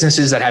different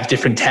businesses that have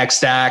different tech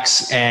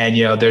stacks, and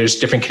there's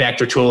different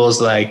connector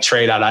tools like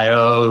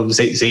Tray.io,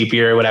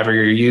 Zapier, whatever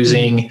you're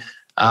using,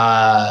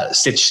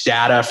 Stitch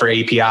Data for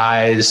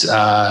APIs,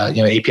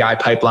 API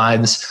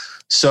pipelines.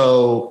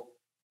 So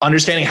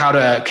understanding how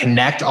to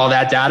connect all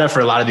that data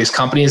for a lot of these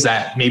companies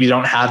that maybe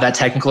don't have that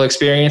technical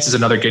experience is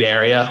another good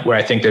area where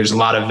I think there's a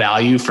lot of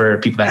value for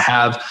people that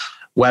have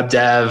web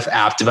dev,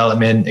 app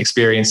development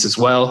experience as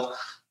well.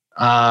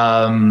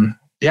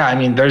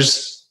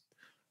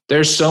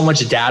 There's so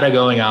much data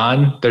going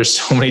on. There's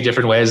so many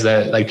different ways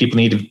that people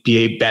need to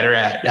be better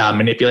at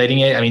manipulating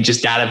it.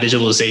 Just data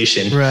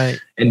visualization,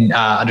 right? And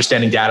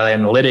understanding data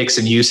analytics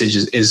and usage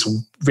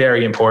is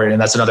very important.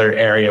 And that's another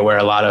area where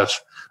a lot of,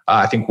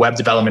 I think, web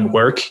development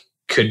work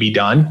could be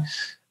done.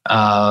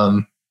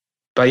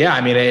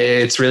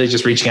 It's really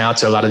just reaching out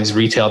to a lot of these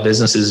retail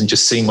businesses and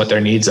just seeing what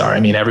their needs are.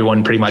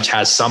 Everyone pretty much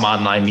has some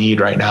online need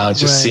right now. It's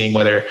just seeing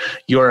whether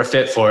you're a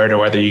fit for it or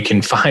whether you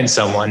can find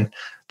someone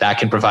that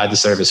can provide the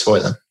service for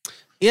them.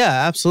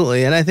 Yeah,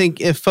 absolutely. And I think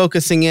if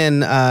focusing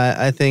in,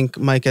 I think,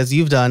 Mike, as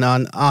you've done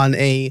on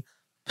a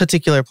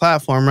particular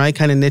platform, right,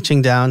 kind of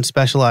niching down,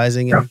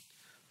 specializing, and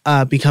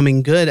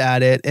becoming good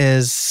at it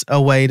is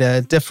a way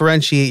to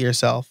differentiate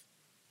yourself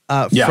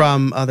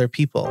from other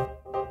people.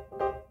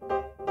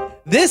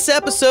 This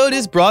episode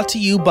is brought to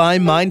you by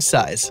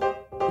MindSize.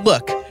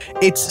 Look,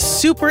 it's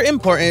super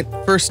important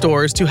for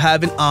stores to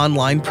have an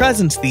online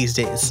presence these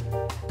days.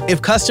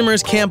 If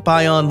customers can't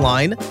buy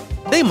online,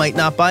 they might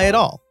not buy at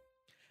all.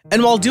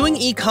 And while doing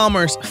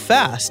e-commerce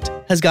fast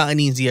has gotten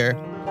easier,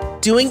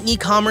 doing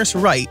e-commerce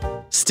right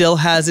still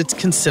has its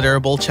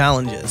considerable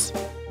challenges.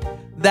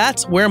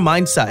 That's where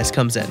MindSize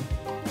comes in.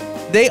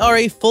 They are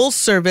a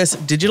full-service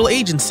digital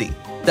agency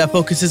that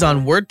focuses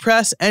on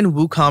WordPress and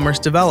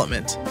WooCommerce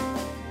development.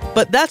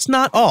 But that's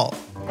not all.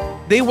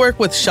 They work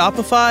with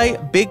Shopify,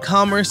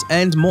 BigCommerce,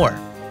 and more.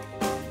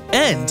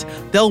 And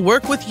they'll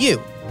work with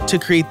you to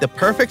create the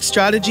perfect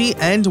strategy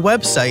and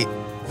website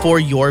for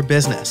your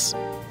business.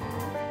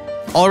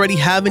 Already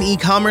have an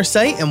e-commerce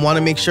site and want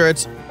to make sure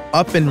it's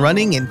up and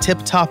running in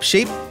tip-top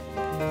shape?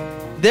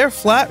 Their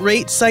flat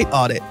rate site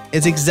audit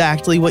is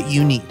exactly what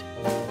you need.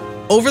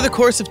 Over the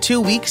course of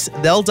 2 weeks,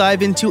 they'll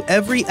dive into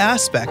every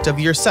aspect of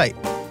your site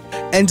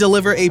and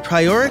deliver a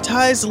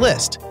prioritized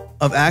list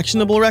of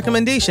actionable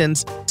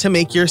recommendations to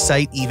make your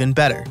site even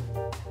better.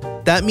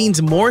 That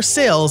means more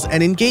sales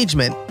and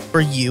engagement for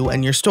you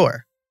and your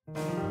store.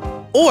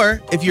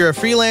 Or if you're a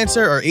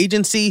freelancer or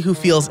agency who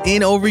feels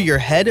in over your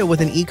head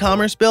with an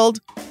e-commerce build,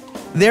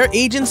 their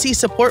agency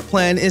support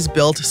plan is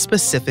built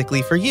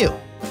specifically for you.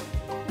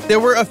 There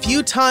were a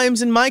few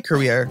times in my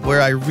career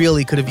where I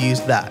really could have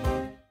used that.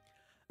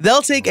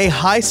 They'll take a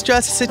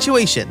high-stress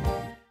situation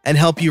and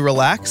help you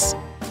relax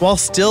while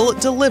still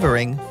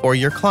delivering for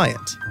your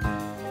client.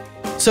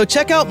 So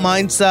check out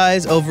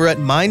MindSize over at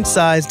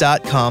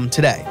mindsize.com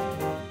today.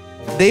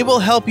 They will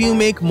help you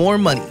make more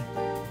money,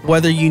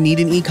 whether you need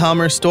an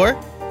e-commerce store,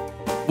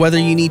 whether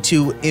you need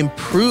to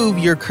improve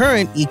your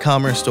current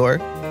e-commerce store,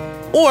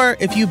 or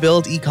if you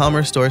build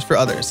e-commerce stores for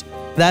others.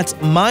 That's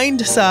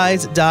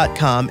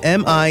mindsize.com,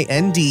 MindSize.com.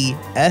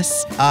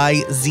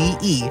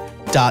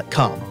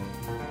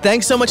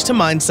 Thanks so much to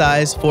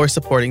MindSize for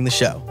supporting the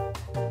show.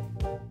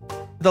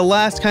 The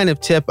last kind of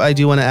tip I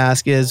do want to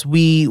ask is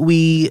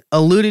we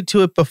alluded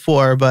to it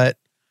before, but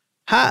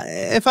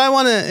if I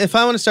want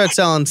to start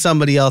selling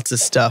somebody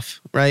else's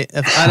stuff, right?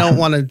 If I don't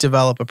want to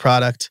develop a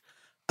product,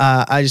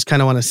 I just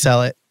kind of want to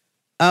sell it.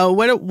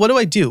 What do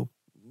I do?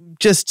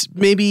 Just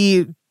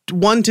maybe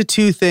 1 to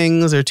 2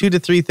 things or 2 to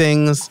 3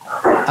 things,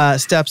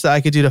 steps that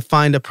I could do to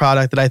find a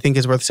product that I think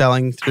is worth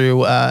selling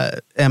through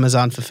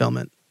Amazon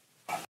fulfillment.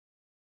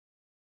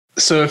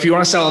 So if you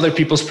want to sell other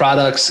people's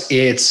products,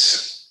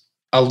 it's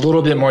a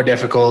little bit more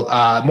difficult.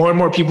 More and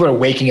more people are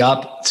waking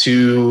up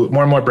to,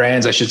 more and more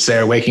brands, I should say,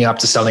 are waking up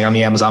to selling on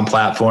the Amazon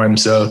platform.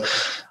 So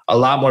a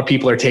lot more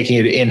people are taking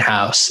it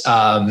in-house.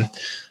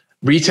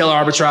 Retail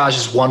arbitrage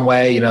is one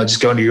way, just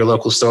going to your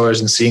local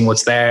stores and seeing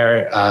what's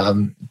there.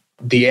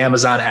 The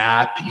Amazon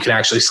app, you can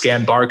actually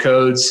scan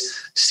barcodes,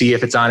 see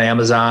if it's on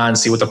Amazon,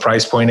 see what the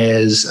price point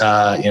is.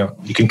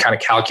 You can kind of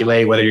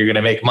calculate whether you're going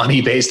to make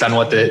money based on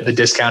what the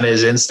discount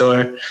is in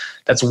store.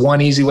 That's one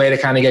easy way to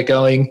kind of get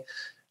going.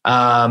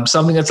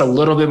 Something that's a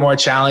little bit more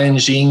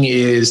challenging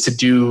is to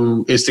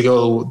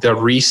go the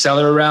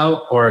reseller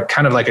route, or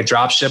kind of like a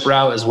drop ship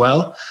route as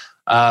well,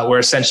 where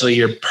essentially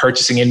you're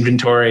purchasing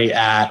inventory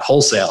at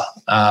wholesale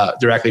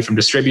directly from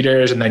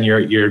distributors, and then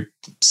you're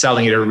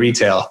selling it at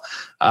retail.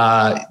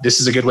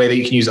 This is a good way that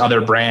you can use other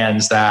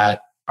brands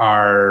that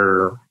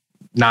are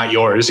not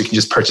yours. You can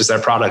just purchase their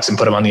products and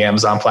put them on the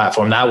Amazon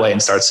platform that way and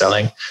start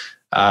selling.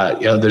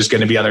 There's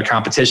going to be other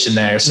competition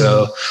there.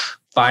 So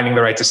finding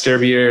the right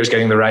distributors,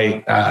 getting the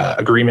right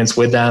agreements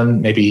with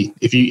them. Maybe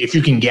if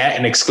you can get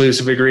an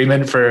exclusive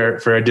agreement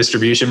for a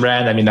distribution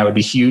brand, I mean, that would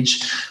be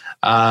huge.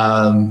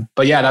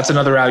 But yeah, that's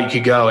another route you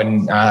could go,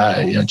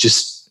 and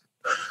just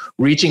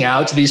reaching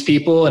out to these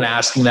people and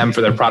asking them for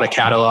their product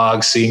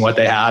catalogs, seeing what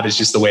they have is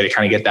just the way to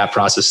kind of get that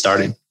process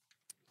started.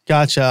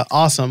 Gotcha.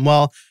 Awesome.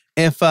 Well,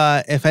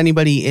 if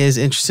anybody is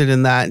interested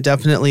in that,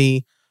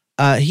 definitely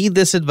heed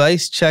this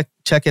advice. Check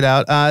it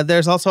out.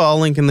 There's also a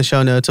link in the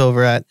show notes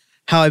over at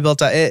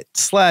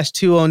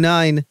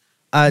howibuilt.it/209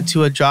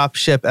 to a drop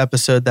ship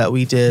episode that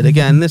we did.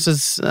 Again, this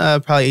is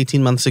probably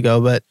 18 months ago,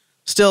 but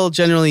still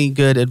generally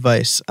good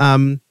advice.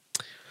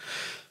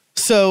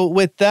 So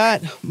with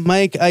that,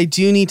 Mike, I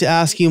do need to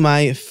ask you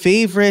my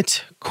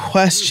favorite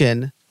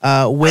question,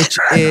 which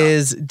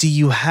is, do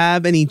you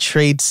have any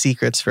trade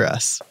secrets for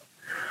us?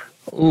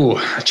 Ooh,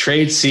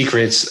 trade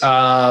secrets.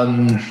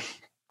 Yeah,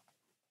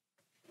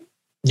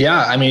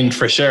 I mean,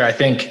 for sure. I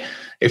think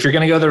if you're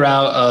going to go the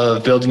route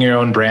of building your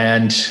own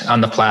brand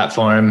on the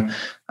platform,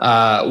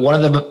 one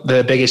of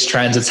the biggest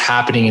trends that's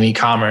happening in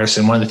e-commerce,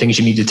 and one of the things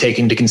you need to take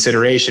into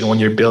consideration when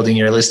you're building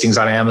your listings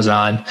on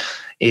Amazon,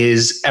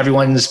 is not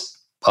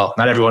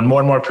everyone, more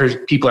and more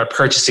people are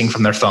purchasing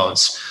from their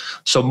phones.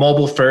 So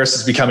mobile first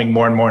is becoming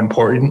more and more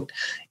important.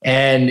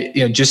 And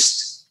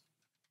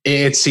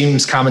it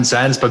seems common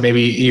sense, but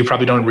maybe you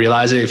probably don't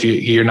realize it if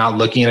you're not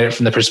looking at it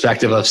from the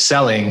perspective of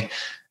selling.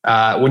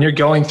 When you're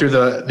going through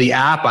the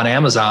app on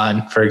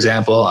Amazon, for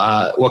example,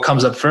 what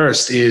comes up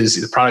first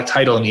is the product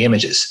title and the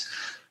images.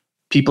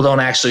 People don't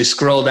actually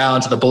scroll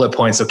down to the bullet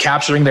points. So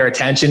capturing their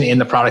attention in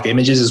the product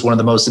images is one of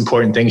the most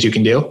important things you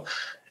can do.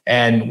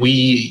 And we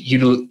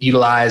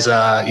utilize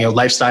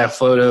lifestyle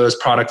photos,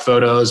 product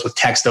photos with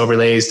text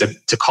overlays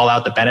to call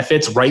out the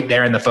benefits right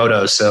there in the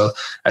photos. So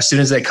as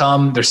soon as they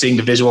come, they're seeing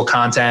the visual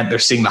content, they're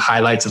seeing the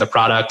highlights of the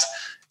product,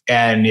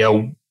 and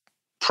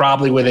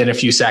probably within a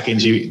few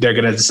seconds, they're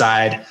going to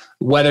decide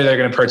whether they're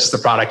going to purchase the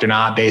product or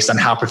not based on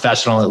how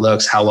professional it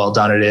looks, how well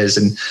done it is,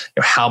 and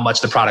how much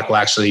the product will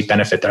actually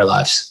benefit their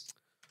lives.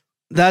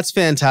 That's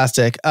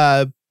fantastic.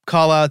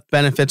 Call out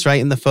benefits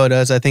right in the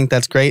photos. I think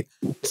that's great.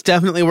 It's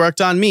definitely worked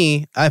on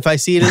me. If I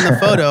see it in the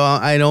photo,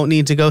 I don't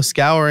need to go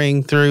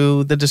scouring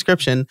through the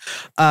description.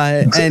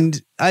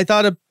 And I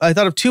thought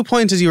of 2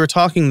 points as you were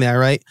talking there,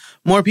 right?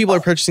 More people are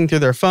purchasing through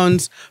their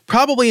phones.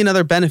 Probably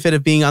another benefit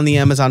of being on the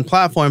Amazon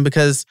platform,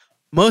 because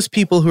most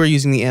people who are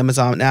using the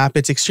Amazon app,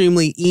 it's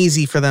extremely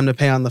easy for them to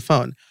pay on the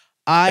phone.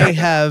 I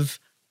have,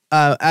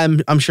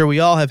 I'm sure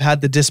we all have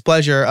had the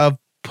displeasure of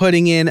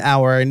putting in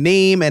our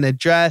name and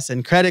address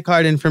and credit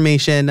card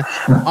information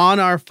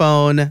on our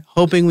phone,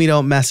 hoping we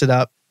don't mess it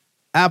up.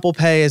 Apple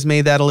Pay has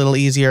made that a little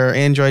easier.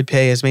 Android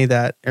Pay has made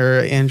that,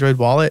 or Android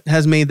Wallet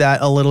has made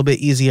that a little bit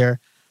easier.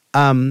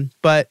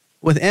 But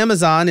with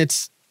Amazon,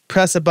 it's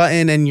press a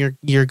button and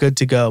you're good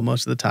to go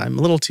most of the time.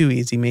 A little too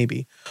easy,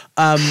 maybe.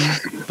 So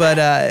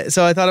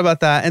I thought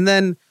about that. And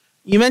then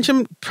you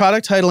mentioned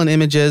product title and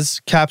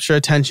images, capture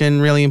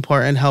attention, really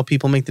important, help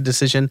people make the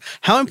decision.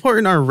 How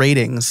important are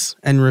ratings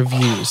and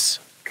reviews?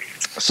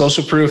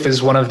 Social proof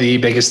is one of the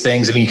biggest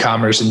things in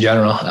e-commerce in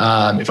general.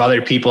 If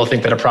other people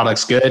think that a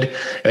product's good,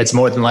 it's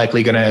more than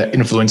likely going to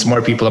influence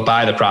more people to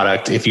buy the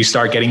product. If you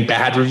start getting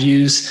bad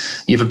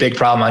reviews, you have a big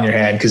problem on your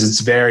hand, because it's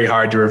very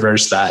hard to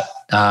reverse that.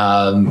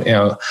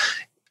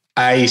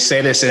 I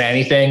say this in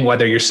anything,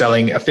 whether you're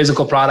selling a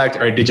physical product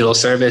or a digital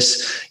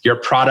service, your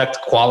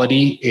product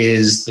quality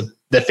is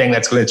the thing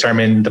that's going to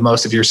determine the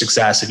most of your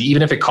success.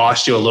 Even if it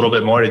costs you a little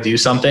bit more to do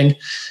something,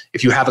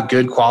 if you have a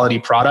good quality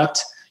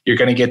product, you're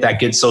going to get that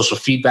good social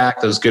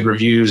feedback, those good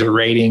reviews or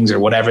ratings or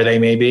whatever they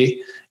may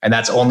be. And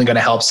that's only going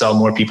to help sell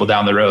more people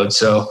down the road.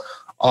 So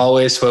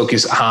always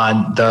focus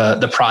on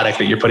the product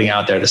that you're putting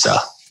out there to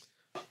sell.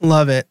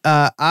 Love it.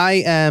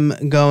 I am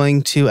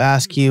going to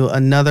ask you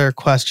another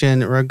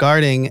question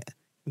regarding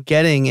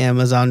getting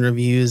Amazon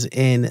reviews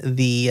in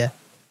the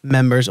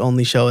members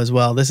only show as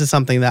well. This is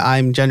something that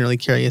I'm generally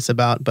curious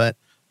about, but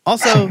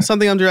also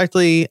something I'm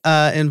directly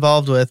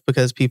involved with,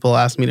 because people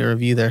ask me to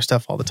review their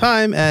stuff all the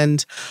time.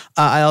 And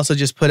I also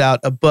just put out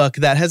a book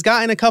that has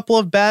gotten a couple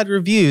of bad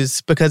reviews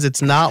because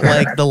it's not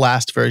like the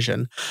last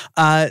version.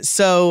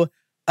 So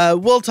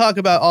we'll talk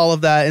about all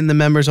of that in the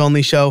members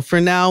only show. For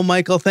now,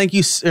 Mike,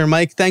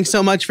 thanks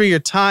so much for your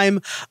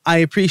time. I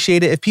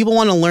appreciate it. If people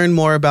want to learn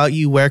more about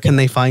you, where can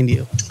they find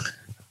you?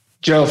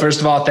 Joe, first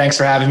of all, thanks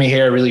for having me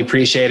here. I really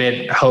appreciate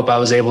it. I hope I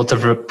was able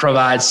to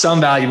provide some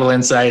valuable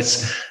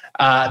insights.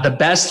 The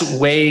best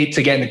way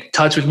to get in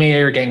touch with me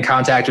or get in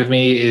contact with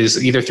me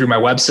is either through my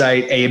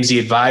website,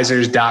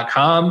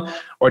 amzadvisors.com,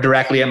 or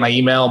directly at my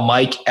email,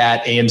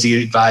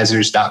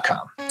 mike@amzadvisors.com.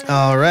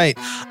 All right.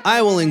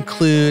 I will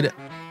include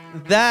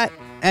that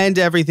and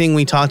everything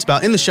we talked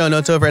about in the show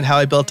notes over at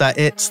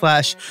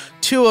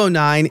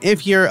howibuilt.it/209.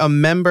 If you're a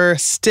member,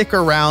 stick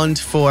around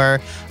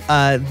for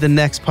the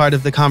next part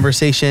of the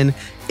conversation.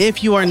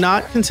 If you are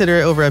not, consider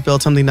it over at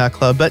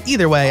buildsomething.club. But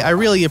either way, I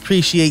really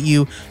appreciate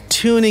you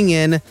tuning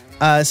in.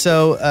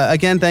 So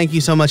again, thank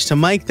you so much to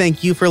Mike.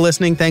 Thank you for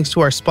listening. Thanks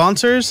to our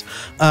sponsors,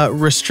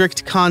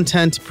 Restrict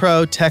Content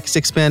Pro, Text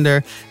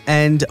Expander,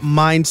 and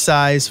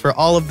MindSize. For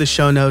all of the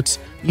show notes,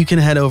 you can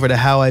head over to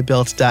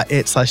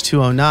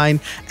howibuilt.it/209.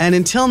 And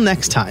until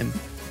next time,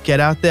 get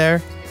out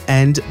there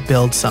and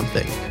build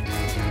something.